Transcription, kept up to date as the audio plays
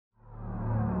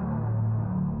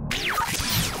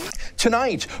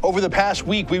Tonight, over the past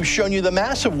week, we've shown you the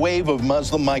massive wave of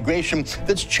Muslim migration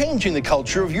that's changing the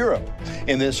culture of Europe.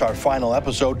 In this, our final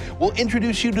episode, we'll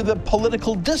introduce you to the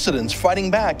political dissidents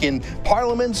fighting back in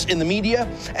parliaments, in the media,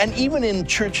 and even in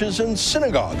churches and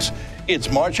synagogues. It's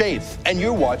March 8th, and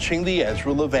you're watching The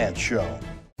Ezra Levant Show.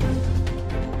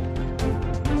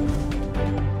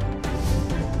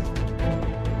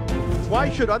 Why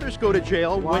should others go to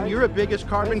jail when you're the biggest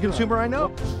carbon consumer I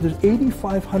know? There's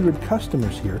 8,500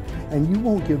 customers here, and you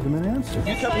won't give them an answer.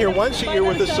 You come here once a year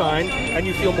with a sign, and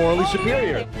you feel morally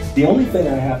superior. The only thing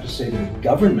I have to say to the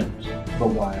government about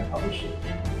why I publish it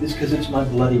is because it's my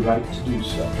bloody right to do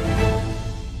so.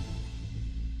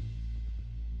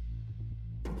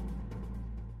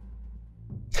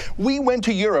 We went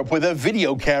to Europe with a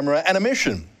video camera and a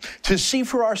mission to see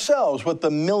for ourselves what the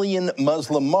Million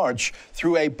Muslim March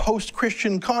through a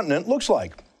post-Christian continent looks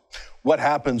like. What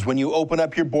happens when you open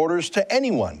up your borders to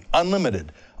anyone,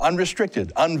 unlimited,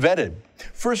 unrestricted, unvetted,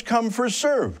 first come, first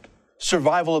served,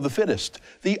 survival of the fittest,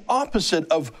 the opposite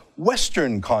of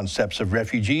Western concepts of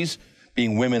refugees,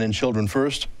 being women and children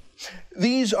first.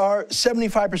 These are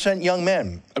 75% young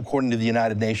men, according to the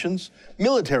United Nations,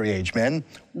 military-age men,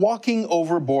 walking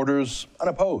over borders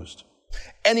unopposed.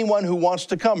 Anyone who wants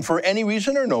to come for any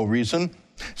reason or no reason,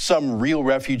 some real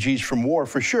refugees from war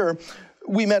for sure,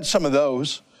 we met some of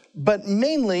those, but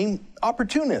mainly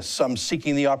opportunists, some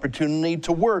seeking the opportunity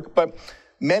to work, but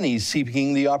many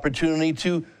seeking the opportunity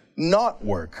to not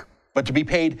work, but to be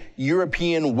paid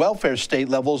European welfare state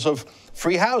levels of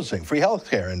free housing, free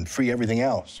healthcare, and free everything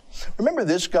else. Remember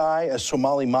this guy, a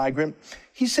Somali migrant?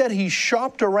 He said he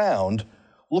shopped around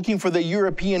looking for the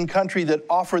European country that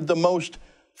offered the most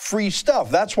free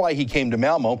stuff. That's why he came to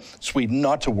Malmo, Sweden,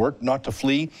 not to work, not to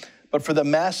flee, but for the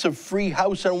massive free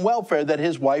house and welfare that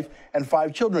his wife and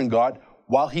 5 children got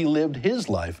while he lived his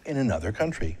life in another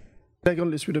country. Like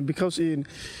only Sweden, because in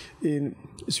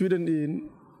Sweden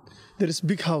there is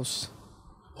big house,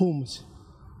 homes,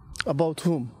 about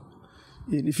home.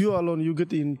 If you are alone, you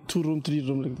get in 2 room, 3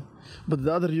 room like that. But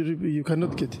the other you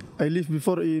cannot get. I lived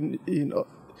before in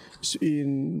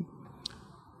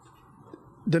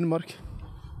Denmark,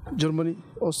 Germany,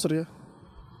 Austria,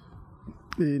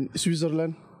 in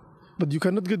Switzerland, but you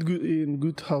cannot get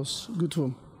good house, good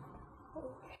home.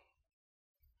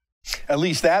 At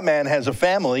least that man has a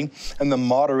family and the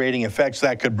moderating effects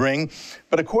that could bring.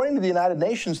 But according to the United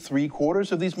Nations,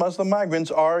 3/4 of these Muslim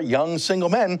migrants are young single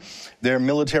men. They're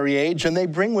military age, and they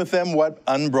bring with them what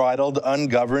unbridled,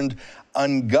 ungoverned,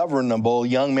 ungovernable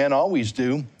young men always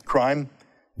do: crime,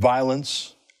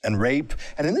 violence, and rape.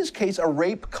 And in this case, a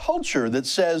rape culture that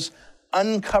says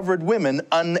uncovered women,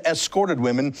 unescorted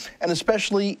women, and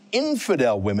especially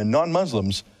infidel women,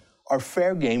 non-Muslims, are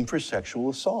fair game for sexual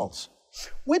assaults.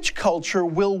 Which culture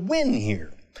will win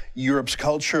here? Europe's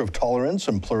culture of tolerance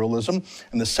and pluralism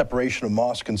and the separation of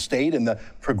mosque and state and the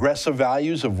progressive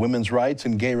values of women's rights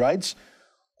and gay rights?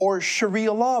 Or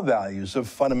Sharia law values of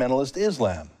fundamentalist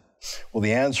Islam? Well,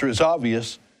 the answer is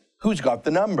obvious. Who's got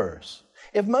the numbers?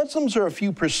 If Muslims are a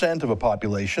few percent of a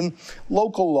population,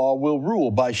 local law will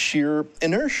rule by sheer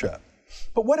inertia.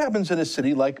 But what happens in a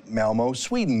city like Malmo,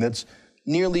 Sweden, that's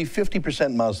nearly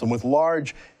 50% Muslim, with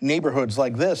large neighborhoods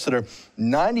like this that are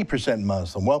 90%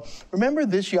 Muslim? Well, remember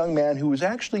this young man who was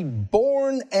actually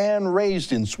born and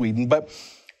raised in Sweden, but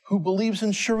who believes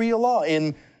in Sharia law,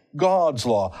 in God's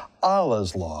law,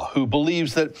 Allah's law, who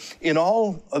believes that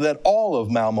all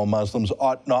of Malmo Muslims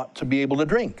ought not to be able to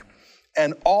drink,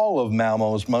 and all of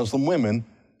Malmo's Muslim women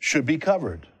should be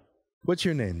covered. What's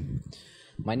your name?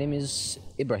 My name is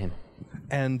Ibrahim.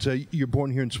 And you're born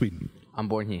here in Sweden? I'm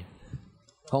born here.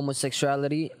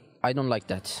 Homosexuality, I don't like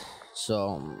that.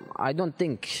 So I don't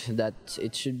think that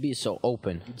it should be so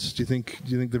open. Do you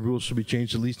think the rules should be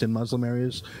changed, at least in Muslim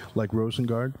areas like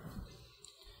Rosengard?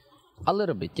 A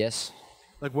little bit, yes.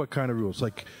 Like what kind of rules?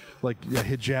 Like a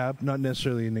hijab, not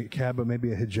necessarily a niqab, but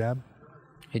maybe a hijab?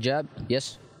 Hijab,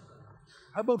 yes.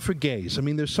 How about for gays? I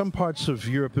mean, there's some parts of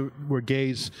Europe where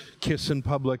gays kiss in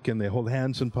public and they hold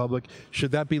hands in public.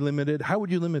 Should that be limited? How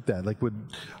would you limit that?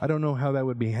 I don't know how that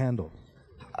would be handled.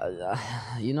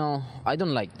 I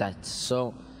don't like that.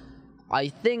 So I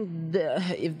think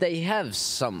if they have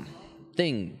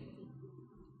something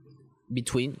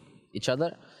between each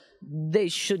other, they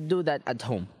should do that at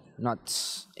home, not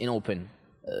in open.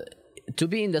 To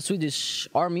be in the Swedish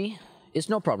army is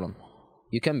no problem.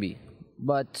 You can be.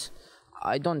 But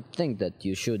I don't think that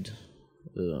you should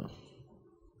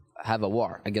have a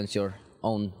war against your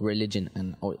own religion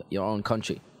and your own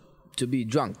country. To be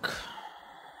drunk.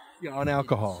 Yeah, on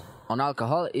alcohol. On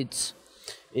alcohol,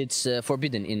 it's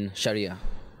forbidden in Sharia.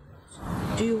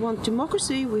 Do you want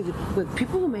democracy with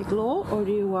people who make law, or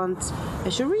do you want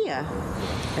a Sharia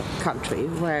country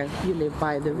where you live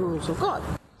by the rules of God?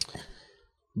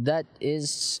 That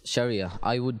is Sharia.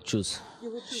 I would choose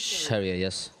Sharia,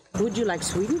 yes. Would you like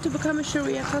Sweden to become a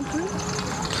Sharia country?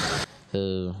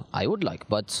 I would like,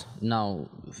 but now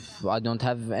I don't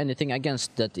have anything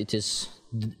against that it is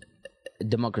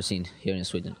democracy here in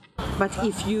Sweden. But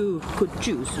if you could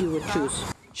choose, you would choose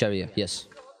Sharia, yes.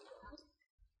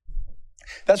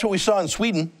 That's what we saw in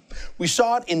Sweden. We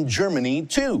saw it in Germany,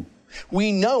 too.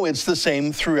 We know it's the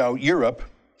same throughout Europe.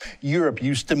 Europe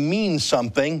used to mean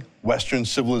something: Western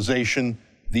civilization,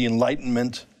 the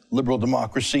Enlightenment, liberal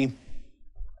democracy.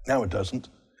 Now it doesn't.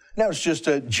 Now it's just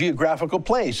a geographical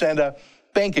place and a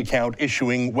bank account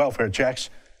issuing welfare checks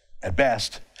at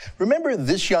best. Remember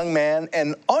this young man,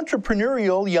 an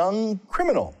entrepreneurial young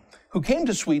criminal who came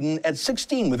to Sweden at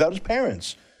 16 without his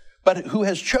parents, but who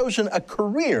has chosen a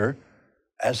career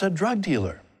as a drug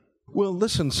dealer. Well,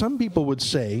 listen, some people would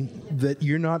say that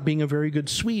you're not being a very good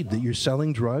Swede, that you're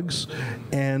selling drugs,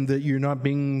 and that you're not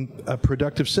being a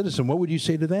productive citizen. What would you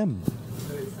say to them?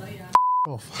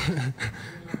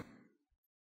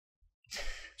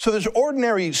 So there's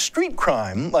ordinary street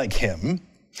crime like him.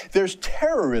 There's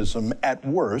terrorism at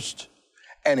worst,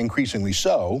 and increasingly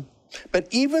so. But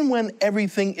even when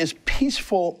everything is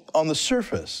peaceful on the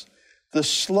surface, the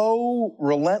slow,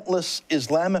 relentless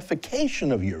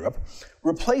Islamification of Europe,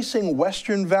 replacing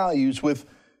Western values with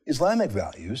Islamic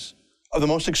values of the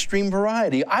most extreme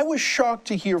variety. I was shocked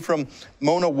to hear from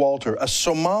Mona Walter, a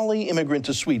Somali immigrant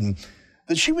to Sweden,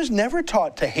 that she was never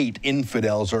taught to hate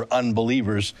infidels or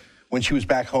unbelievers when she was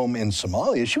back home in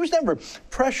Somalia. She was never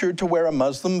pressured to wear a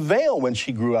Muslim veil when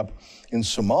she grew up in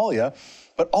Somalia.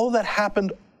 But all of that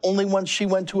happened only once she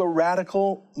went to a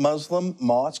radical Muslim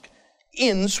mosque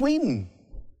in Sweden.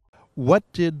 What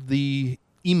did the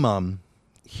imam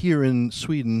here in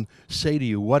Sweden say to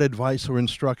you? What advice or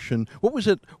instruction? What was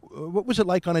it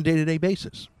like on a day-to-day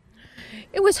basis?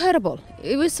 It was horrible.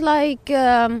 It was like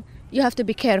you have to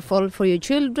be careful for your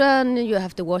children. You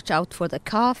have to watch out for the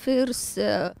kafirs.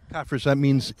 Kafirs, that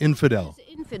means infidel.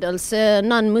 Infidels,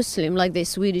 non-Muslim, like the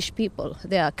Swedish people.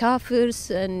 They are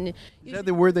kafirs. And is that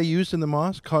the word they used in the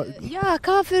mosque? Yeah,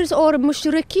 kafirs or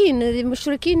mushrikeen. The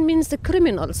mushrikeen means the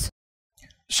criminals.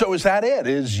 So is that it?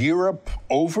 Is Europe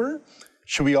over?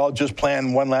 Should we all just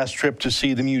plan one last trip to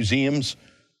see the museums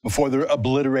before they're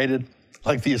obliterated,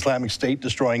 like the Islamic State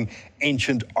destroying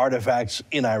ancient artifacts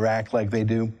in Iraq like they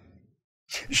do?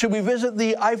 Should we visit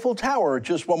the Eiffel Tower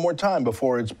just one more time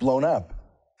before it's blown up?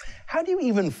 How do you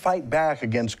even fight back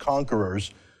against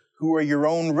conquerors who are your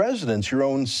own residents, your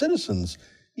own citizens,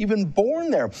 even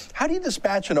born there? How do you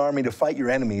dispatch an army to fight your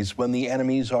enemies when the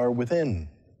enemies are within?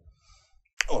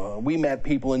 We met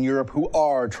people in Europe who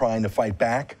are trying to fight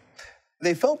back.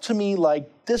 They felt to me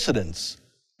like dissidents,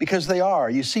 because they are.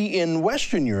 You see, in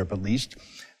Western Europe at least,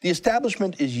 the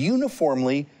establishment is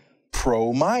uniformly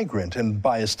pro-migrant. And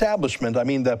by establishment, I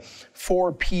mean the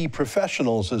 4P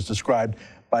professionals as described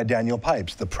by Daniel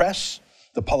Pipes: the press,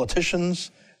 the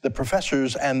politicians, the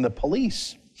professors, and the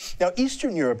police. Now,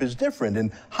 Eastern Europe is different.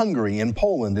 In Hungary, in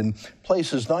Poland, in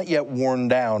places not yet worn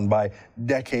down by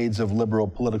decades of liberal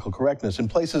political correctness, in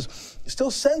places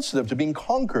still sensitive to being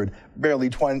conquered barely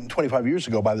 25 years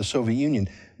ago by the Soviet Union,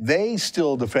 they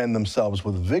still defend themselves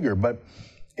with vigor. But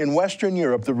in Western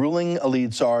Europe, the ruling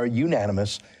elites are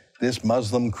unanimous. This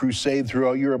Muslim crusade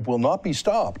throughout Europe will not be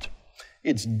stopped.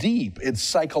 It's deep, it's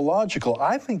psychological.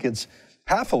 I think it's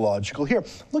pathological. Here,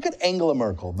 look at Angela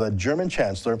Merkel, the German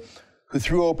chancellor, who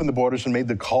threw open the borders and made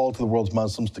the call to the world's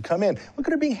Muslims to come in. Look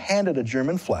at her being handed a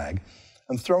German flag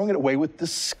and throwing it away with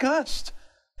disgust.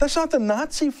 That's not the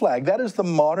Nazi flag. That is the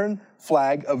modern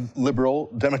flag of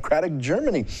liberal democratic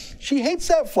Germany. She hates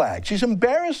that flag. She's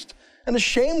embarrassed and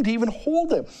ashamed to even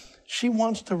hold it. She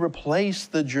wants to replace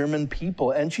the German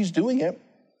people, and she's doing it.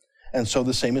 And so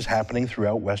the same is happening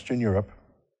throughout Western Europe.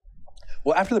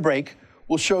 Well, after the break,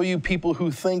 we'll show you people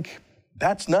who think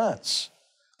that's nuts.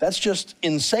 That's just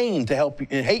insane to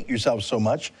hate yourself so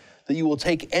much that you will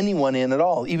take anyone in at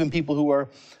all, even people who are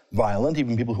violent,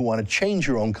 even people who want to change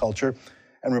your own culture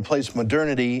and replace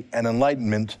modernity and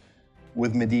enlightenment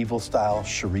with medieval-style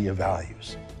Sharia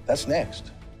values. That's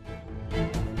next.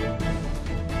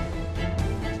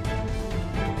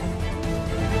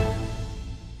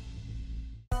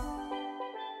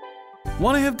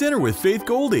 Want to have dinner with Faith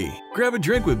Goldie? Grab a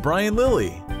drink with Brian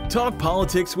Lilly. Talk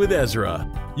politics with Ezra.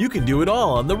 You can do it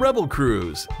all on the Rebel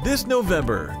Cruise. This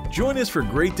November, join us for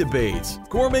great debates,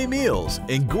 gourmet meals,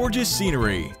 and gorgeous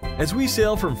scenery as we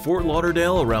sail from Fort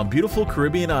Lauderdale around beautiful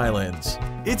Caribbean islands.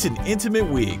 It's an intimate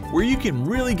week where you can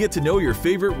really get to know your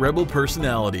favorite Rebel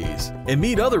personalities and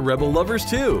meet other Rebel lovers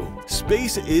too.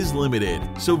 Space is limited,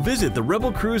 so visit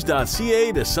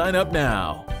therebelcruise.ca to sign up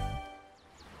now.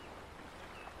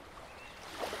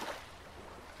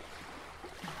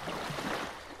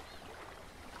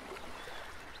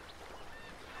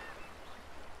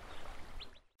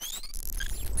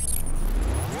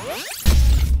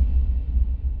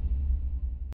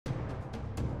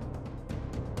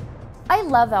 I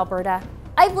love Alberta.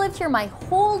 I've lived here my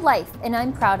whole life and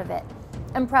I'm proud of it.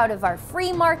 I'm proud of our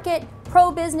free market,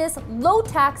 pro-business,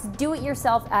 low-tax,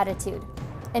 do-it-yourself attitude.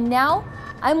 And now,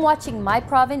 I'm watching my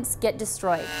province get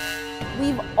destroyed.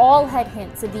 We've all had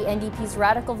hints of the NDP's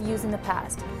radical views in the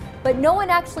past, but no one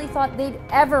actually thought they'd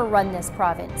ever run this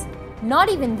province. Not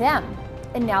even them.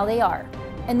 And now they are.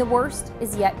 And the worst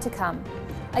is yet to come.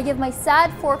 I give my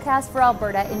sad forecast for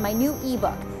Alberta in my new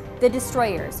ebook, The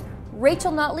Destroyers,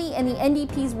 Rachel Notley and the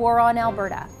NDP's War on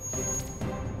Alberta.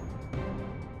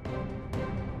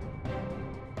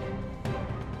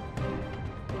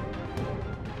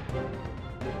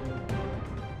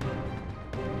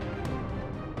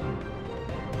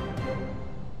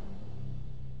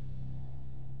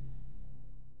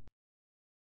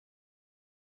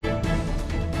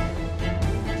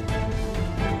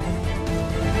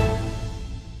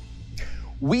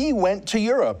 We went to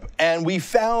Europe and we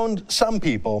found some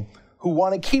people who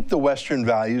want to keep the Western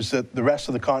values that the rest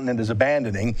of the continent is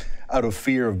abandoning out of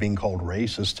fear of being called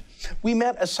racist. We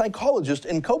met a psychologist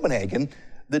in Copenhagen,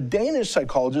 the Danish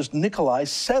psychologist Nikolai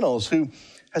Sennels, who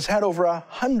has had over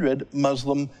 100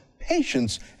 Muslim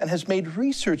patients and has made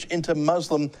research into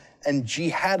Muslim and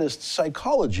jihadist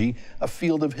psychology a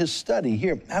field of his study.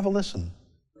 Here, have a listen.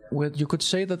 Well, you could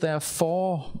say that there are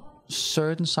 4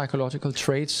 certain psychological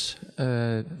traits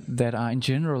that are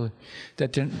generally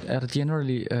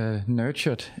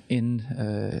nurtured in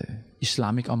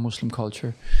Islamic or Muslim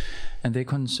culture, and they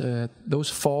those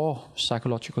 4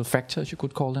 psychological factors, you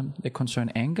could call them, they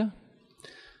concern anger,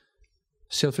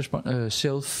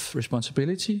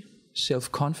 self-responsibility,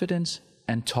 self-confidence,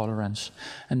 and tolerance.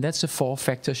 And that's the 4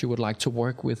 factors you would like to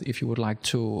work with if you would like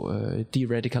to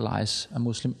de-radicalize a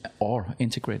Muslim or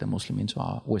integrate a Muslim into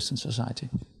our Western society.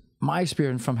 My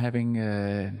experience from having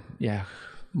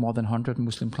more than 100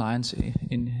 Muslim clients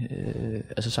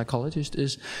as a psychologist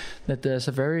is that there's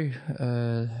a very,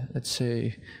 let's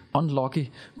say, unlucky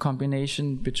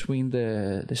combination between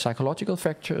the psychological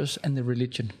factors and the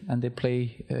religion, and they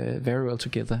play very well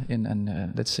together in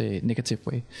an, let's say, negative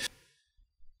way.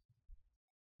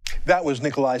 That was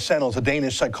Nikolai Sennels, a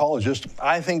Danish psychologist.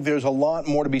 I think there's a lot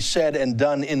more to be said and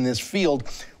done in this field.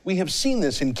 We have seen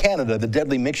this in Canada, the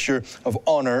deadly mixture of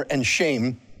honor and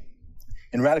shame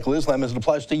in radical Islam as it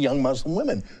applies to young Muslim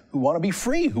women who want to be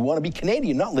free, who want to be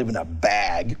Canadian, not live in a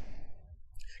bag,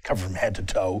 covered from head to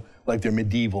toe, like their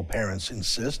medieval parents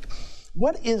insist.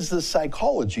 What is the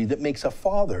psychology that makes a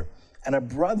father and a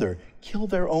brother kill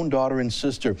their own daughter and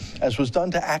sister, as was done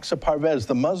to Aqsa Parvez,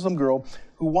 the Muslim girl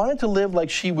who wanted to live like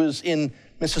she was in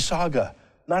Mississauga,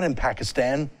 not in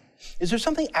Pakistan? Is there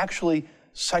something actually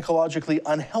psychologically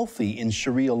unhealthy in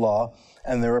Sharia law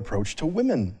and their approach to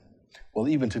women? Well,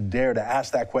 even to dare to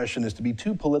ask that question is to be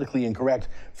too politically incorrect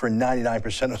for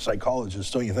 99% of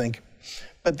psychologists, don't you think?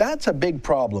 But that's a big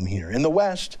problem here. In the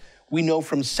West, we know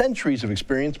from centuries of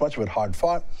experience, much of it hard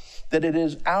fought, that it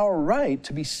is our right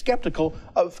to be skeptical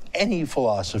of any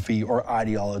philosophy or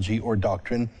ideology or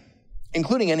doctrine,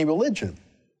 including any religion.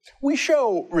 We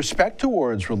show respect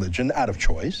towards religion out of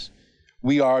choice.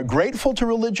 We are grateful to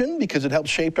religion because it helps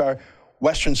shape our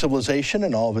Western civilization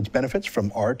and all of its benefits,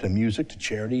 from art and music to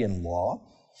charity and law.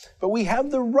 But we have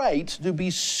the right to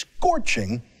be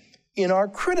scorching in our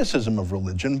criticism of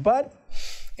religion, but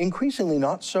increasingly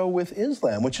not so with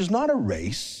Islam, which is not a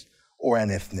race or an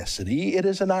ethnicity. It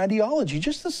is an ideology,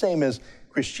 just the same as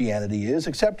Christianity is,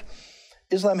 except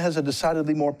Islam has a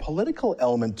decidedly more political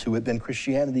element to it than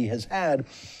Christianity has had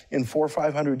in 400 or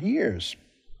 500 years.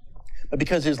 But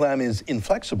because Islam is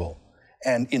inflexible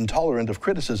and intolerant of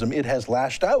criticism, it has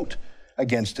lashed out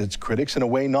against its critics in a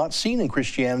way not seen in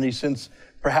Christianity since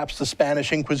perhaps the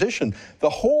Spanish Inquisition, the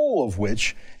whole of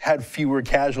which had fewer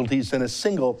casualties than a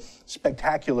single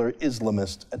spectacular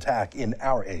Islamist attack in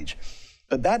our age.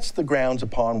 But that's the grounds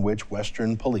upon which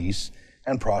Western police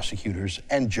and prosecutors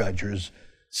and judges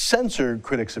censor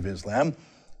critics of Islam.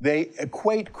 They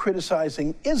equate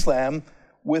criticizing Islam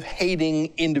with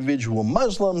hating individual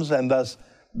Muslims and thus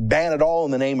ban it all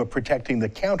in the name of protecting the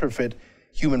counterfeit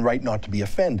human right not to be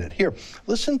offended. Here,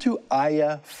 listen to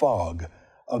Aya Fogg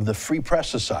of the Free Press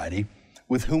Society,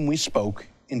 with whom we spoke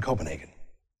in Copenhagen.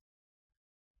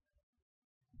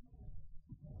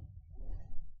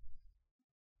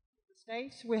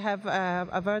 We have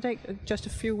a verdict just a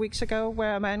few weeks ago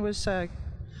where a man was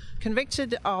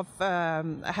convicted of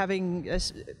having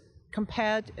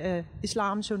compared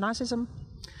Islam to Nazism,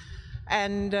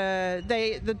 and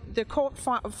the court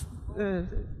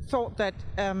thought that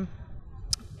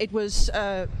it was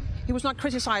he was not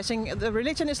criticizing the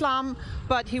religion Islam,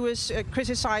 but he was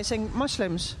criticizing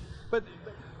Muslims.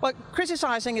 But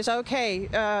criticizing is okay,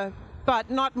 but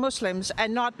not Muslims,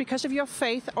 and not because of your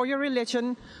faith or your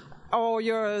religion or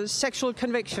your sexual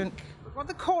conviction. What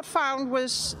the court found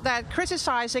was that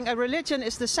criticizing a religion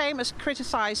is the same as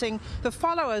criticizing the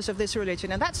followers of this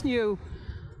religion, and that's new,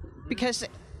 because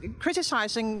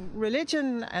criticizing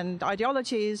religion and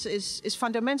ideologies is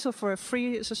fundamental for a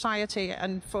free society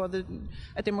and for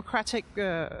a democratic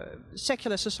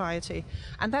secular society,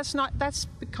 and that's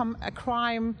become a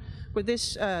crime with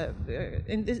this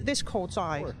in this court's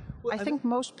eye. Sure. Well, I think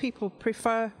most people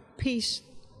prefer peace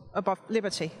above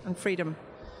liberty and freedom.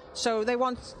 So they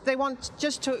want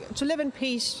just to live in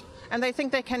peace, and they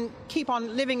think they can keep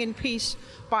on living in peace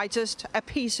by just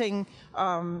appeasing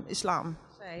Islam.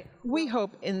 We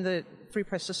hope in the Free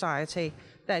Press Society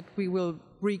that we will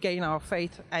regain our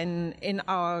faith and in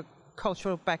our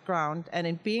cultural background and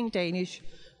in being Danish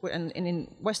and in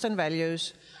Western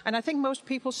values. And I think most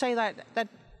people say that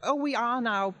oh, we are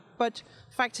now, but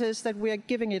fact is that we are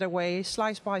giving it away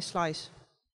slice by slice.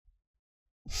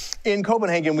 In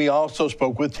Copenhagen, we also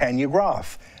spoke with Tanya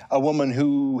Groth, a woman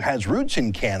who has roots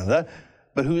in Canada,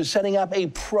 but who is setting up a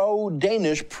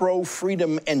pro-Danish,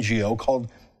 pro-freedom NGO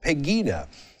called Pegida.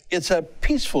 It's a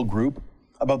peaceful group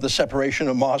about the separation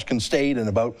of mosque and state and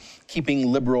about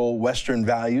keeping liberal Western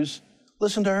values.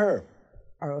 Listen to her.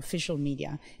 Our official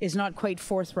media is not quite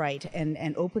forthright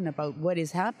and open about what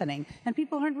is happening, and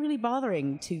people aren't really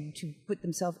bothering to put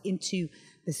themselves into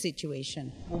the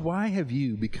situation. Well, why have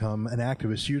you become an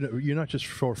activist? You're not just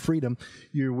for freedom,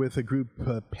 you're with a group,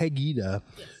 Pegida,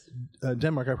 yes.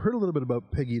 Denmark. I've heard a little bit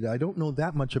about Pegida. I don't know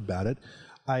that much about it.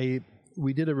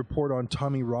 We did a report on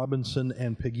Tommy Robinson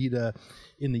and Pegida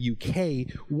in the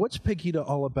UK. What's Pegida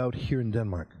all about here in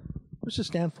Denmark? What does it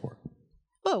stand for?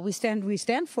 Well, we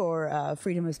stand for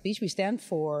freedom of speech. We stand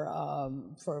for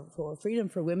freedom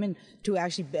for women to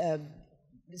actually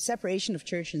separation of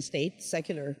church and state,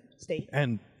 secular state,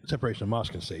 and separation of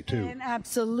mosque and state too. And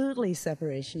absolutely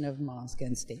separation of mosque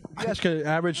and state. You ask an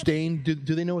average Dane, do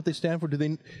they know what they stand for? Do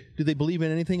they believe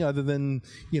in anything other than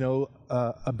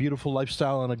a beautiful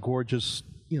lifestyle and a gorgeous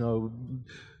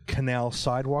canal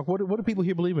sidewalk? What do people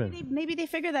here believe in? Maybe they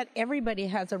figure that everybody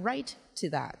has a right to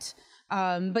that.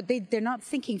 But they're not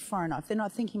thinking far enough. They're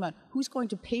not thinking about who's going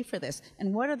to pay for this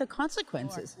and what are the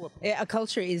consequences. A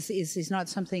culture is not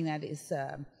something that is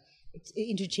it's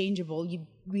interchangeable.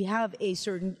 We have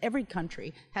every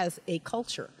country has a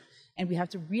culture, and we have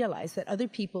to realize that other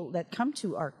people that come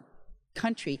to our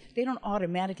country, they don't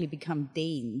automatically become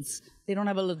Danes. They don't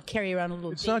have carry around a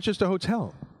little. It's not just a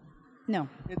hotel. No.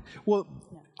 No.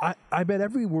 I bet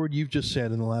every word you've just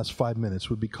said in the last 5 minutes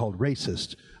would be called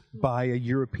racist by a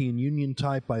European Union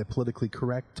type, by a politically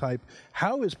correct type.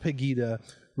 How is Pegida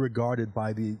regarded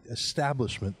by the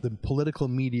establishment, the political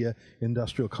media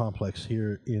industrial complex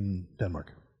here in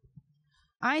Denmark?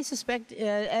 I suspect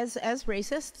as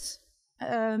racists,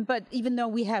 but even though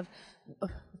we have, of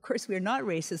course we're not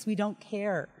racist, we don't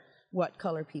care what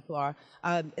color people are,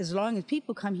 as long as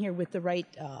people come here with the right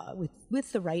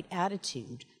with the right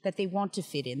attitude, that they want to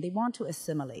fit in, they want to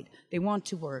assimilate, they want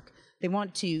to work, they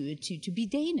want to be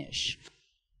Danish.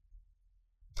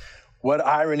 What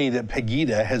irony that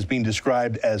Pegida has been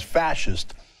described as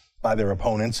fascist by their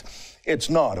opponents. It's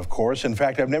not, of course. In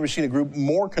fact, I've never seen a group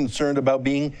more concerned about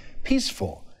being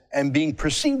peaceful and being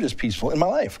perceived as peaceful in my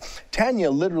life.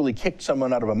 Tanya literally kicked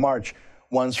someone out of a march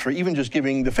once for even just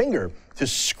giving the finger to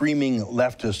screaming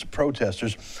leftist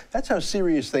protesters. That's how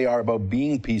serious they are about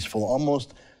being peaceful,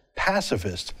 almost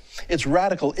pacifist. It's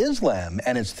radical Islam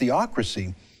and its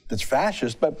theocracy that's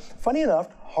fascist, but funny enough,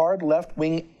 hard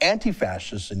left-wing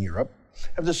anti-fascists in Europe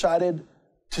have decided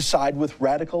to side with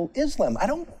radical Islam. I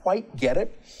don't quite get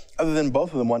it, other than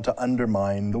both of them want to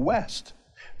undermine the West.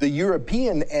 The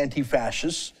European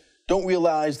anti-fascists don't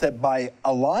realize that by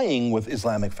allying with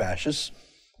Islamic fascists,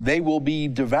 they will be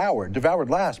devoured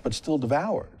last, but still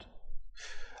devoured.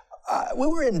 We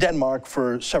were in Denmark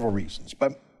for several reasons,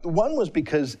 but one was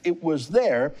because it was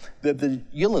there that the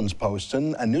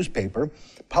Jyllands-Posten, a newspaper,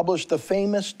 published the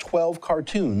famous 12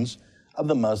 cartoons of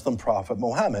the Muslim prophet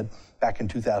Muhammad back in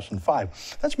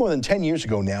 2005. That's more than 10 years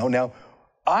ago now. Now,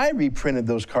 I reprinted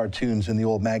those cartoons in the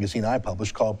old magazine I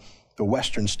published called The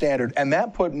Western Standard, and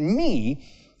that put me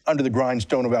under the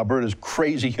grindstone of Alberta's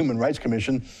crazy Human Rights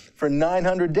Commission for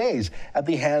 900 days at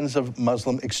the hands of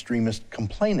Muslim extremist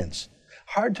complainants.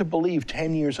 Hard to believe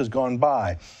 10 years has gone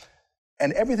by,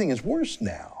 and everything is worse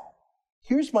now.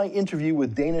 Here's my interview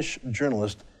with Danish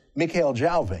journalist Michael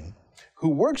Jalving, who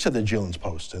works at the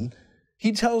Jyllands-Posten.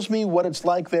 He tells me what it's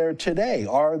like there today.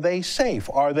 Are they safe?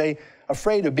 Are they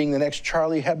afraid of being the next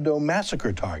Charlie Hebdo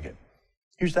massacre target?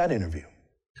 Here's that interview.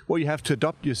 Well, you have to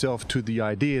adapt yourself to the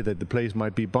idea that the place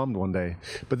might be bombed one day.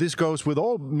 But this goes with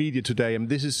all media today, and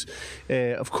this is,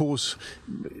 of course,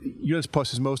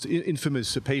 Jyllands-Posten's most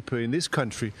infamous paper in this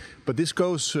country. But this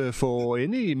goes for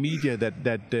any media that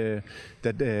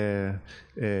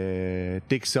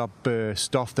digs up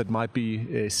stuff that might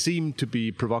be seem to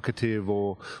be provocative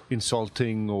or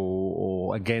insulting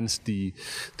or against the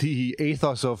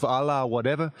ethos of Allah, or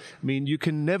whatever. I mean, you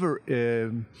can never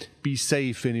be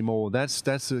safe anymore. That's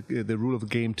the rule of the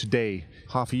game today.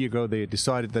 Half a year ago, they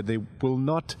decided that they will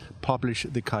not publish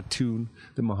the cartoon,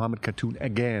 the Muhammad cartoon,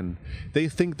 again. They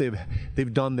think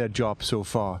they've done their job so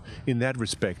far in that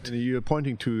respect. And you're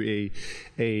pointing to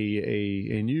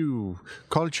a new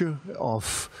culture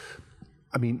of,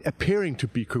 I mean, appearing to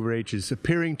be courageous,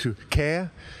 appearing to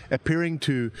care, appearing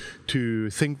to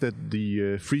think that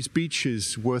the free speech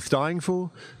is worth dying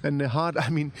for, and the hard. I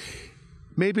mean,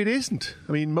 maybe it isn't.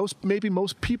 I mean, maybe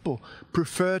most people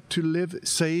prefer to live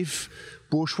safe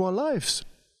bourgeois lives.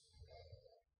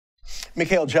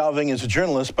 Michael Jalving is a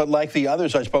journalist, but like the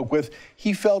others I spoke with,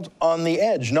 he felt on the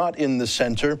edge, not in the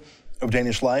center of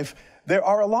Danish life. There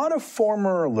are a lot of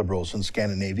former liberals in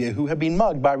Scandinavia who have been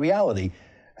mugged by reality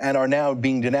and are now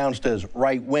being denounced as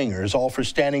right-wingers, all for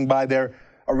standing by their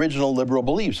original liberal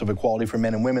beliefs of equality for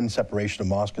men and women, separation of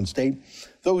mosque and state.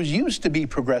 Those used to be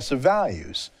progressive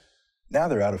values. Now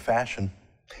they're out of fashion.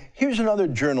 Here's another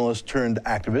journalist turned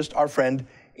activist, our friend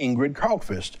Ingrid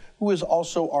Carlqvist, who is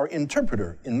also our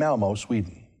interpreter in Malmö,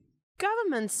 Sweden.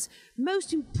 Government's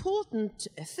most important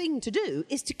thing to do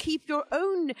is to keep your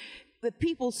own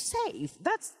people safe.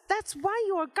 That's why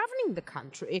you are governing the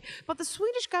country. But the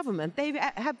Swedish government, they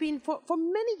have been for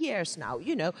many years now,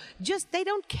 you know, just they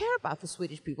don't care about the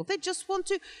Swedish people. They just want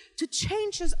to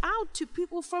change us out to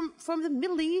people from the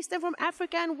Middle East and from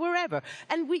Africa and wherever.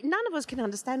 And none of us can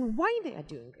understand why they are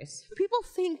doing this. People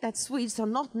think that Swedes are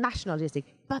not nationalistic,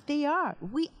 but they are.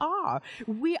 We are,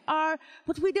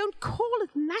 but we don't call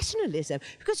it nationalism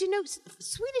because, you know,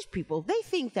 Swedish people, they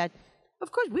think that,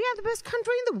 of course, we are the best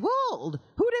country in the world.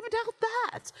 Who would ever doubt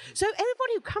that? So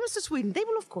everybody who comes to Sweden, they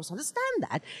will of course understand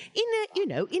that. In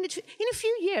a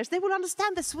few years, they will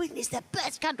understand that Sweden is the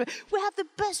best country. We have the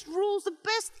best rules, the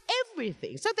best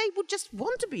everything. So they would just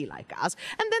want to be like us,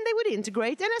 and then they would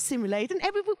integrate and assimilate, and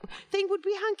everything would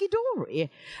be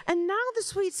hunky-dory. And now the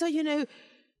Swedes are, you know,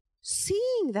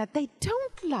 seeing that they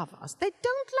don't love us, they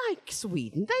don't like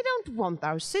Sweden, they don't want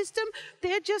our system,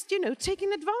 they're just, you know,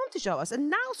 taking advantage of us.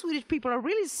 And now Swedish people are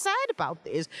really sad about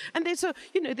this, and they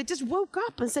they just woke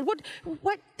up and said, what,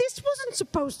 this wasn't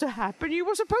supposed to happen, you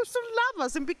were supposed to love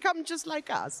us and become just like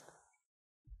us.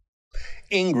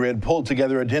 Ingrid pulled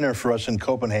together a dinner for us in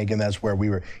Copenhagen. That's where we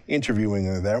were interviewing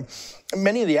her there.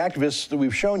 Many of the activists that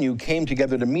we've shown you came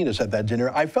together to meet us at that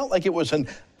dinner. I felt like it was an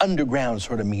underground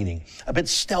sort of meeting, a bit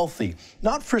stealthy,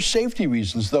 not for safety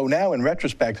reasons, though now in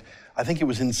retrospect, I think it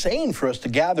was insane for us to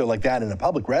gather like that in a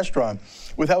public restaurant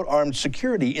without armed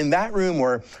security. In that room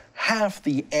were half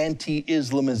the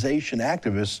anti-Islamization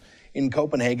activists in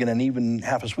Copenhagen and even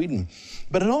half of Sweden.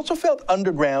 But it also felt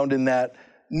underground in that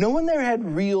no one there had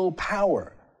real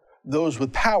power. Those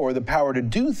with power, the power to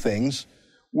do things,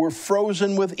 were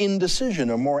frozen with indecision,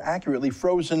 or more accurately,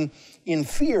 frozen in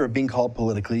fear of being called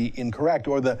politically incorrect,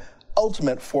 or the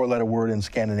ultimate four-letter word in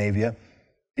Scandinavia,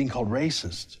 being called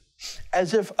racist.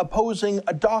 As if opposing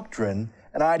a doctrine,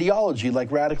 an ideology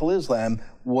like radical Islam,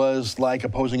 was like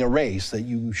opposing a race that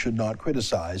you should not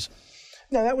criticize.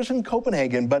 Now, that was in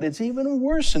Copenhagen, but it's even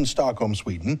worse in Stockholm,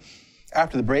 Sweden.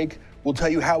 After the break, we'll tell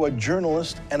you how a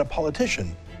journalist and a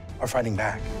politician are fighting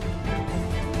back.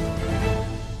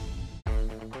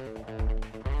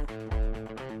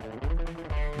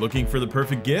 Looking for the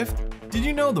perfect gift? Did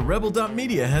you know the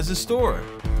Rebel.media has a store?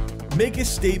 Make a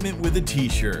statement with a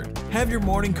t-shirt. Have your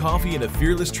morning coffee in a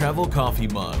Fearless Travel coffee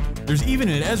mug. There's even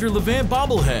an Ezra Levant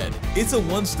bobblehead. It's a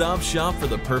one-stop shop for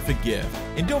the perfect gift.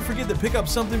 And don't forget to pick up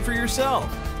something for yourself.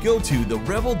 Go to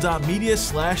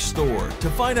therebel.media/store to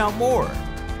find out more.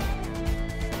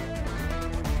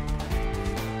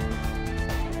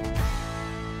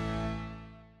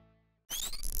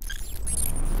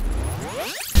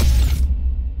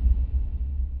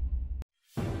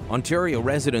 Ontario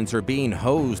residents are being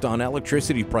hosed on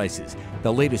electricity prices.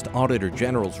 The latest Auditor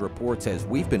General's report says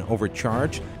we've been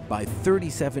overcharged by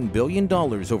 $37 billion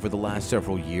over the last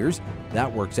several years. That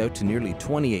works out to nearly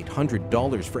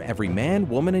 $2,800 for every man,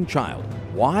 woman and child.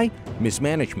 Why?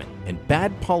 Mismanagement and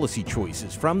bad policy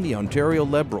choices from the Ontario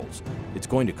Liberals. It's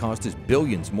going to cost us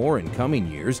billions more in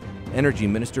coming years. Energy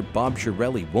Minister Bob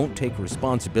Chiarelli won't take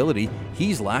responsibility.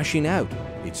 He's lashing out.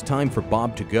 It's time for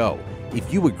Bob to go.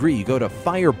 If you agree, go to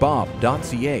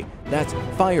firebob.ca. That's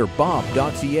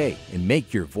firebob.ca and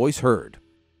make your voice heard.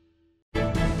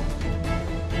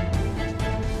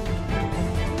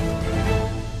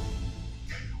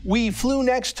 We flew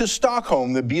next to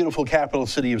Stockholm, the beautiful capital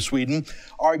city of Sweden.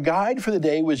 Our guide for the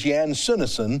day was Jan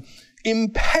Sunesson,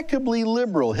 impeccably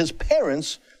liberal. His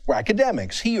parents were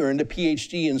academics. He earned a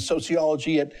PhD in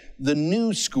sociology at the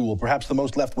New School, perhaps the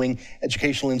most left-wing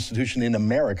educational institution in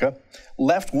America.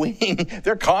 Left-wing,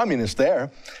 they're communists there.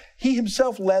 He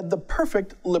himself led the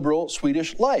perfect liberal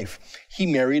Swedish life. He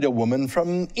married a woman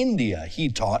from India. He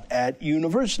taught at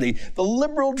university. The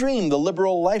liberal dream, the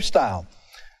liberal lifestyle.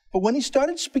 But when he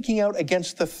started speaking out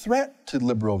against the threat to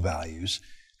liberal values,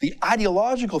 the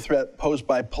ideological threat posed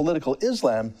by political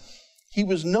Islam, he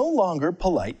was no longer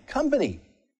polite company.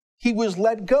 He was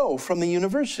let go from the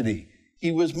university.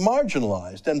 He was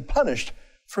marginalized and punished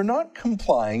for not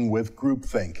complying with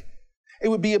groupthink. It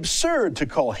would be absurd to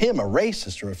call him a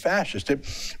racist or a fascist. It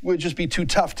would just be too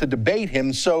tough to debate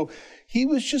him, so he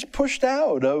was just pushed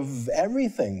out of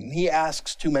everything. He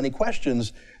asks too many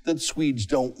questions that Swedes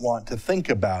don't want to think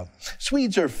about.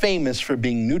 Swedes are famous for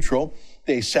being neutral.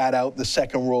 They sat out the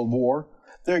Second World War.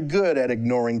 They're good at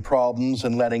ignoring problems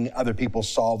and letting other people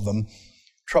solve them.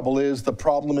 Trouble is, the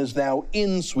problem is now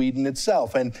in Sweden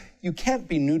itself, and you can't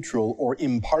be neutral or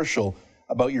impartial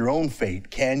about your own fate,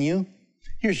 can you?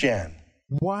 Here's Jan.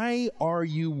 Why are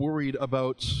you worried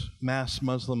about mass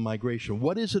Muslim migration?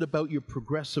 What is it about your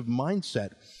progressive mindset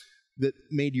that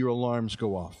made your alarms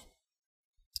go off?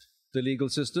 The legal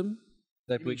system.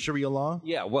 That we Sharia law?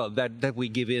 Yeah, well, that we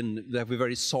give in, that we're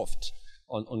very soft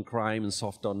on crime and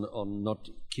soft on not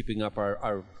keeping up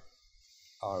our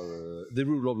the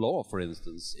rule of law, for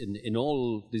instance. In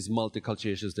all these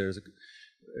multiculturalisms,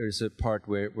 there's a part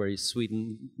where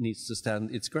Sweden needs to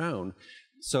stand its ground.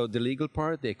 So the legal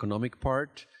part, the economic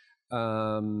part, these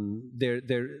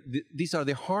are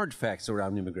the hard facts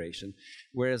around immigration.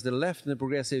 Whereas the left and the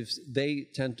progressives, they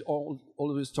tend to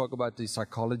always talk about the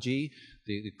psychology,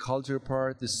 the culture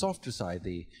part, the softer side,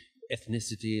 the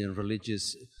ethnicity and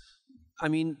religious. I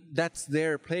mean, that's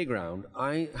their playground.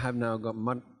 I have now got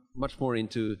much more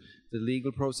into the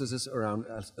legal processes around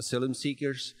asylum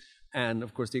seekers and,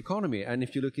 of course, the economy. And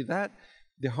if you look at that,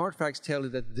 the hard facts tell you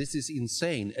that this is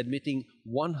insane, admitting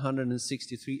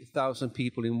 163,000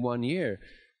 people in 1 year.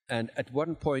 And at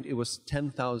one point, it was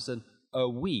 10,000 a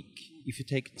week. If you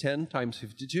take 10 times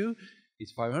 52,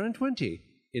 it's 520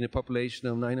 in a population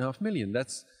of 9.5 million.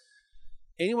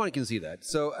 Anyone can see that.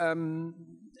 So,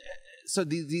 so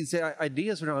these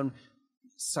ideas around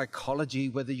psychology,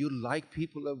 whether you like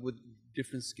people with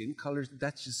different skin colors,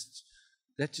 that's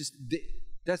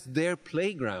their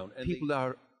playground. And people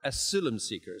are asylum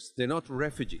seekers. They're not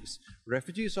refugees.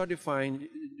 Refugees are defined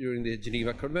during the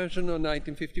Geneva Convention of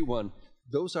 1951.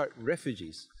 Those are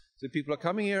refugees. So people are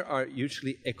coming here are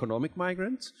usually economic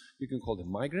migrants. You can call them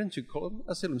migrants, you call them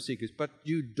asylum seekers, but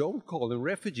you don't call them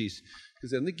refugees, because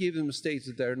then they give them a status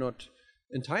that they're not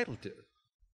entitled to.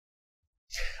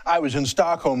 I was in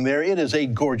Stockholm there. It is a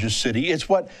gorgeous city. It's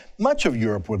what much of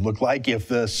Europe would look like if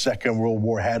the Second World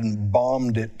War hadn't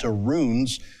bombed it to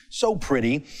ruins. So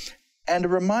pretty. And a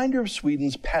reminder of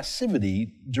Sweden's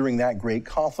passivity during that great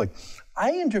conflict.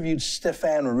 I interviewed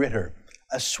Stefan Ritter,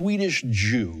 a Swedish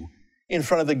Jew, in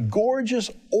front of the gorgeous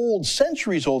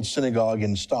centuries-old synagogue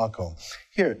in Stockholm.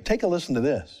 Here, take a listen to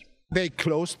this. They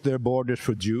closed their borders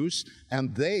for Jews,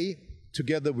 and they,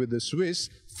 together with the Swiss,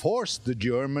 forced the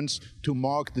Germans to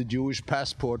mark the Jewish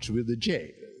passports with a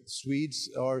J. Swedes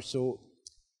are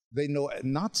they know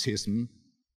Nazism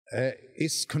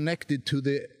is connected to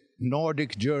the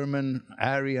Nordic German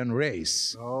Aryan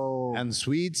race. Oh. And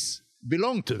Swedes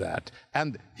belong to that.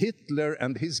 And Hitler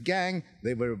and his gang,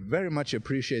 they were very much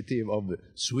appreciative of the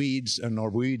Swedes and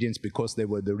Norwegians because they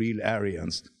were the real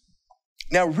Aryans.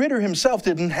 Now, Ritter himself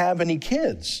didn't have any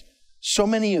kids. So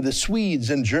many of the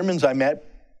Swedes and Germans I met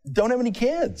don't have any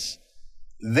kids.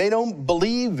 They don't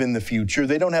believe in the future.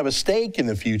 They don't have a stake in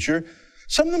the future.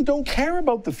 Some of them don't care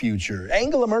about the future.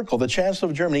 Angela Merkel, the Chancellor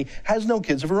of Germany, has no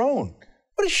kids of her own.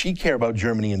 What does she care about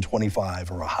Germany in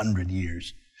 25 or 100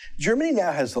 years? Germany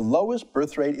now has the lowest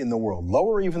birth rate in the world,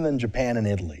 lower even than Japan and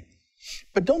Italy.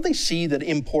 But don't they see that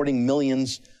importing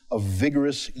millions of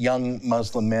vigorous young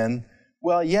Muslim men,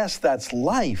 well, yes, that's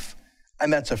life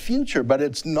and that's a future, but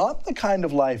it's not the kind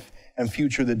of life and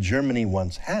future that Germany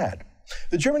once had.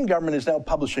 The German government is now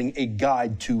publishing a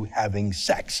guide to having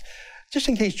sex, just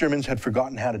in case Germans had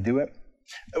forgotten how to do it.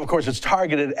 Of course, it's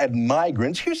targeted at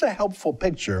migrants. Here's a helpful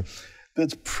picture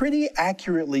that's pretty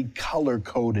accurately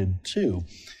color-coded, too.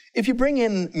 If you bring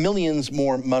in millions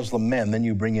more Muslim men than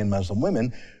you bring in Muslim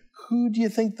women, who do you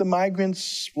think the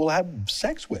migrants will have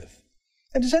sex with?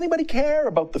 And does anybody care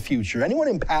about the future? Anyone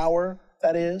in power,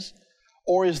 that is?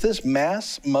 Or is this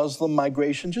mass Muslim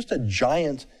migration just a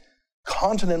giant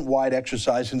continent-wide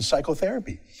exercise in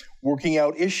psychotherapy, working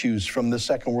out issues from the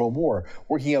Second World War,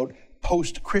 working out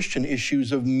post-Christian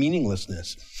issues of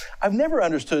meaninglessness? I've never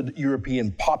understood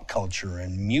European pop culture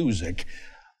and music,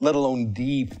 let alone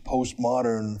deep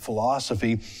postmodern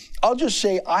philosophy. I'll just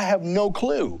say I have no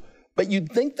clue, but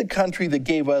you'd think the country that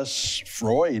gave us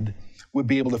Freud would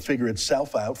be able to figure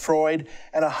itself out. Freud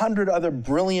and 100 other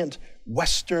brilliant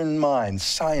Western minds,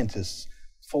 scientists,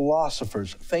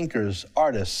 philosophers, thinkers,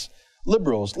 artists,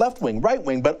 liberals, left-wing,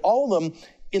 right-wing, but all of them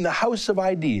in the house of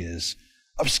ideas,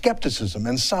 of skepticism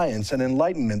and science and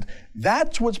enlightenment.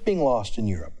 That's what's being lost in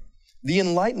Europe. The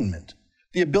Enlightenment,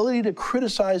 the ability to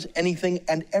criticize anything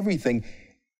and everything,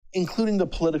 including the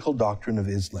political doctrine of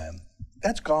Islam.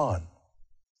 That's gone,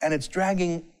 and it's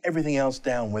dragging everything else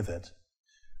down with it.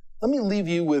 Let me leave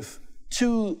you with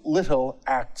two little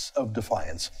acts of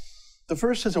defiance. The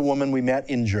first is a woman we met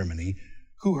in Germany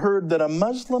who heard that a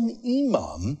Muslim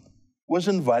imam was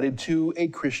invited to a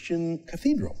Christian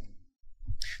cathedral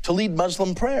to lead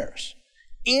Muslim prayers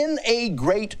in a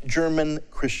great German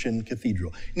Christian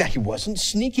cathedral. Now, he wasn't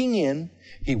sneaking in.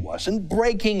 He wasn't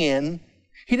breaking in.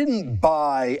 He didn't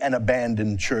buy an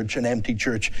abandoned church, an empty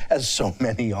church, as so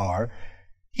many are.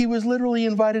 He was literally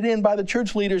invited in by the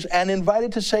church leaders and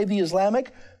invited to say the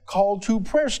Islamic call to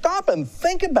prayer. Stop and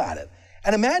think about it.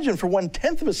 And imagine for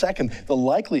 1/10 of a second the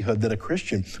likelihood that a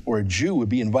Christian or a Jew would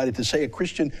be invited to say a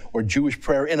Christian or Jewish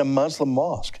prayer in a Muslim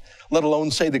mosque, let alone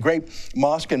say the great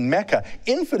mosque in Mecca.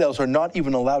 Infidels are not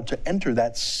even allowed to enter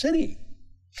that city.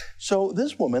 So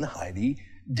this woman, Heidi,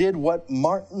 did what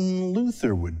Martin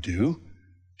Luther would do.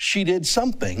 She did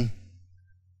something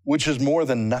which is more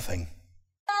than nothing.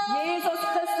 Jesus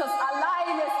Christus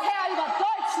allein ist Herr über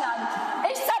Deutschland.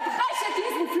 Ich zerbreche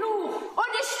diesen Fluch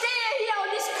und ich stehe hier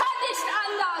und ich kann nicht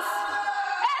anders.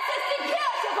 Es ist die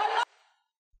Kirche von...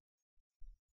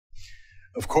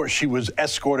 Of course, she was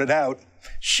escorted out.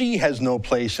 She has no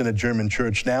place in a German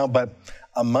church now, but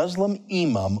a Muslim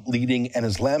imam leading an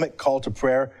Islamic call to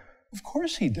prayer, of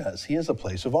course he does. He has a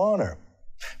place of honor.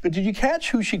 But did you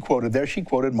catch who she quoted there? She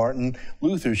quoted Martin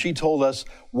Luther. She told us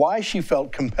why she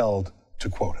felt compelled to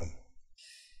quote him.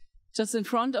 Just in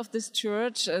front of this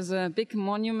church is a big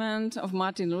monument of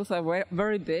Martin Luther,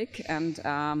 very big, and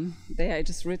there it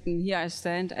is written, "Here I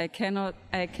stand, I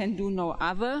can do no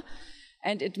other,"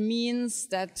 and it means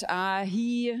that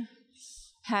he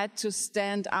had to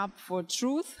stand up for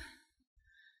truth,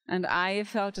 and I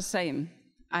felt the same.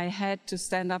 I had to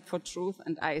stand up for truth,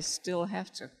 and I still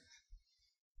have to.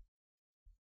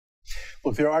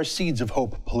 Look, there are seeds of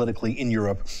hope politically in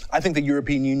Europe. I think the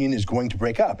European Union is going to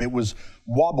break up. It was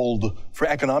wobbled for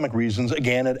economic reasons,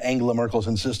 again, at Angela Merkel's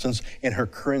insistence in her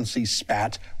currency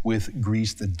spat with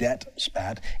Greece, the debt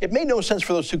spat. It made no sense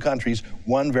for those two countries,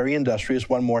 one very industrious,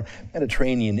 one more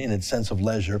Mediterranean in its sense of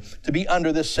leisure, to be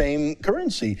under the same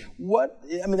currency.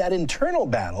 That internal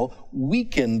battle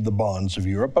weakened the bonds of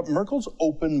Europe, but Merkel's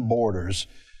open borders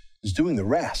is doing the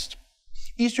rest.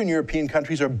 Eastern European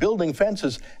countries are building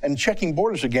fences and checking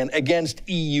borders again against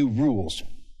EU rules.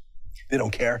 They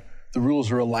don't care. The rules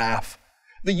are a laugh.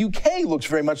 The UK looks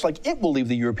very much like it will leave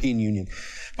the European Union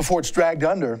before it's dragged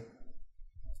under.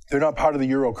 They're not part of the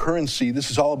euro currency. This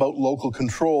is all about local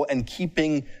control and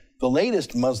keeping the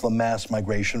latest Muslim mass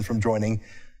migration from joining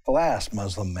the last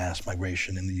Muslim mass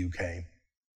migration in the UK.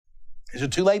 Is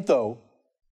it too late, though?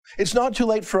 It's not too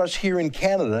late for us here in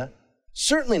Canada.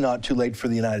 Certainly not too late for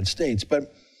the United States,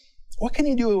 but what can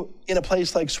you do in a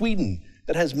place like Sweden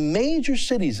that has major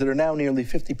cities that are now nearly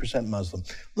 50% Muslim,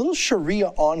 little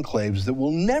Sharia enclaves that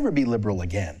will never be liberal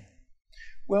again?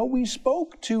 Well, we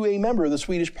spoke to a member of the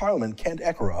Swedish parliament, Kent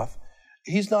Ekeroth.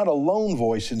 He's not a lone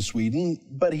voice in Sweden,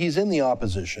 but he's in the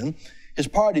opposition. His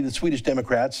party, the Swedish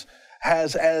Democrats,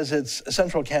 has as its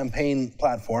central campaign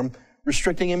platform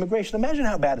restricting immigration. Imagine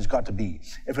how bad it's got to be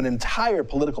if an entire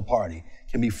political party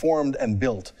can be formed and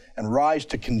built and rise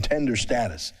to contender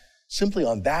status simply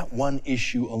on that one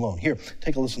issue alone. Here,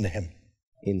 take a listen to him.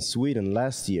 In Sweden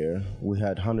last year, we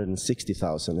had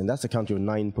 160,000, and that's a country of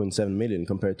 9.7 million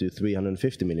compared to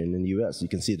 350 million in the US. You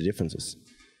can see the differences.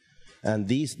 And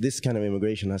this kind of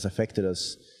immigration has affected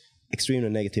us extremely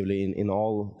negatively in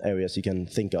all areas you can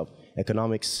think of.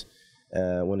 Economics,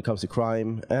 when it comes to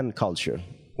crime, and culture,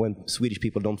 when Swedish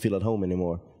people don't feel at home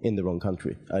anymore in their own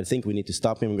country. I think we need to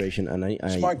stop immigration, and we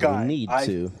need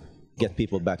to get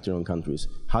people back to their own countries.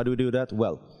 How do we do that?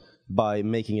 Well, by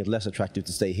making it less attractive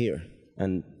to stay here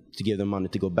and to give them money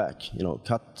to go back.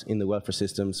 Cut in the welfare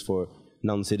systems for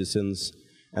non-citizens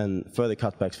and further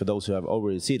cutbacks for those who have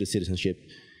already received citizenship.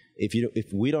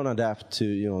 If we don't adapt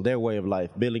to their way of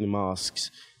life, building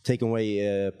mosques, taking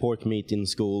away pork meat in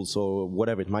schools or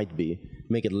whatever it might be,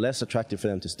 make it less attractive for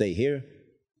them to stay here,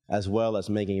 as well as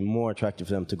making it more attractive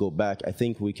for them to go back, I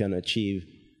think we can achieve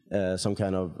some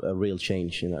kind of real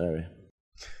change in that area.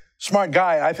 Smart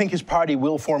guy. I think his party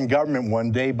will form government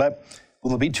one day, but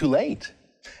will it be too late?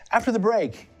 After the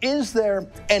break, is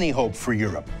there any hope for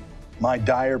Europe? My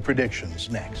dire predictions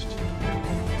next.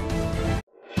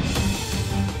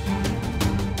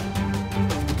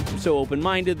 So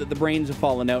open-minded that the brains have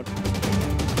fallen out.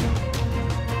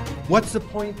 What's the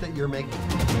point that you're making?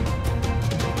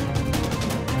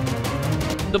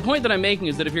 The point that I'm making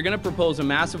is that if you're going to propose a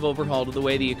massive overhaul to the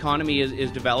way the economy is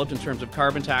developed in terms of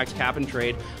carbon tax, cap and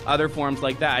trade, other forms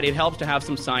like that, it helps to have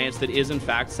some science that is in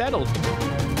fact settled.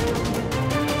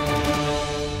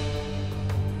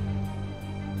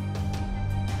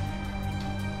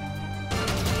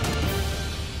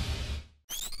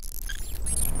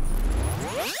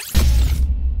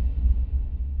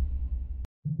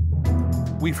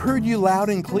 We've heard you loud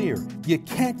and clear. You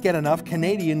can't get enough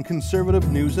Canadian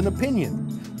conservative news and opinion.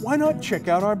 Why not check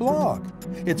out our blog?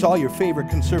 It's all your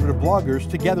favorite conservative bloggers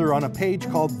together on a page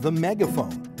called The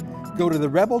Megaphone. Go to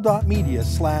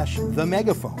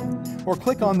therebel.media/themegaphone or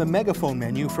click on the Megaphone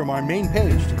menu from our main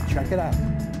page to check it out.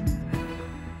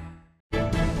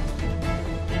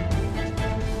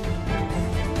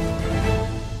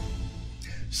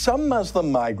 Some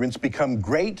Muslim migrants become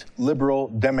great liberal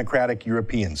democratic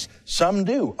Europeans. Some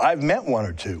do. I've met one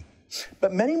or two.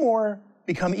 But many more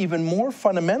become even more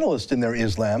fundamentalist in their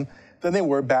Islam than they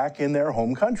were back in their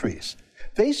home countries.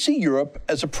 They see Europe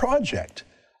as a project,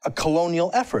 a colonial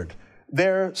effort.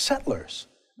 They're settlers.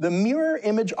 The mirror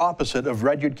image opposite of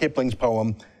Rudyard Kipling's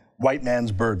poem, White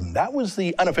Man's Burden. That was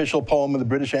the unofficial poem of the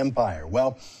British Empire.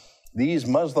 Well, these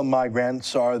Muslim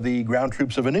migrants are the ground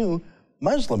troops of a new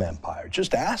Muslim empire.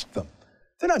 Just ask them.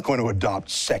 They're not going to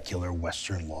adopt secular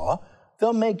Western law.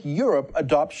 They'll make Europe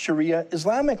adopt Sharia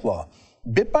Islamic law,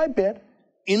 bit by bit,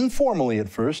 informally at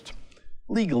first,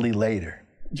 legally later.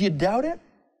 Do you doubt it?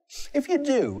 If you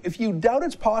do, if you doubt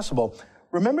it's possible,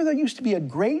 remember there used to be a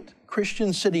great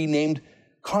Christian city named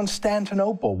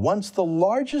Constantinople, once the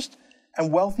largest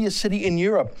and wealthiest city in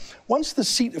Europe, once the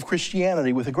seat of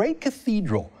Christianity with a great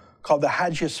cathedral called the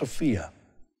Hagia Sophia.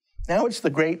 Now it's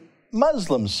the great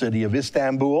Muslim city of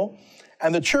Istanbul,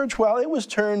 and the church, well, it was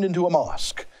turned into a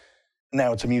mosque.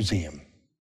 Now it's a museum.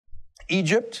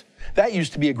 Egypt, that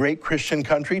used to be a great Christian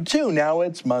country too. Now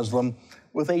it's Muslim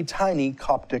with a tiny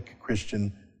Coptic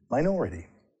Christian minority.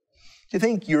 Do you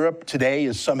think Europe today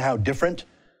is somehow different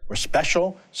or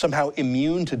special, somehow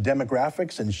immune to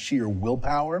demographics and sheer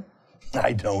willpower?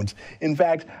 I don't. In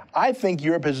fact, I think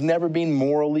Europe has never been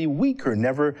morally weaker,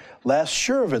 never less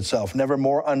sure of itself, never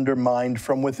more undermined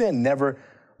from within, never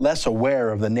less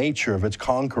aware of the nature of its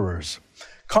conquerors.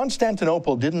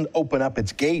 Constantinople didn't open up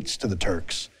its gates to the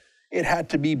Turks. It had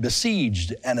to be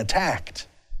besieged and attacked.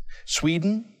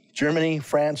 Sweden, Germany,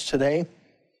 France today,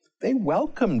 they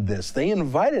welcomed this. They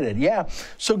invited it, yeah.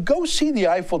 So go see the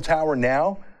Eiffel Tower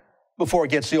now before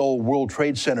it gets the old World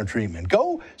Trade Center treatment.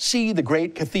 Go see the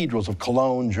great cathedrals of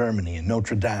Cologne, Germany, and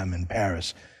Notre Dame in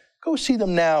Paris. Go see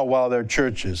them now while they're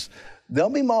churches. They'll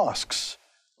be mosques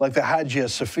like the Hagia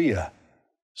Sophia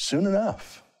soon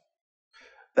enough.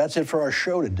 That's it for our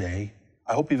show today.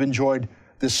 I hope you've enjoyed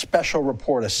this special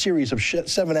report, a series of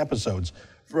 7 episodes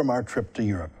from our trip to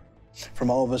Europe.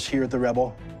 From all of us here at The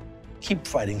Rebel, keep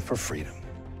fighting for freedom.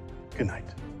 Good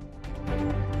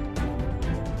night.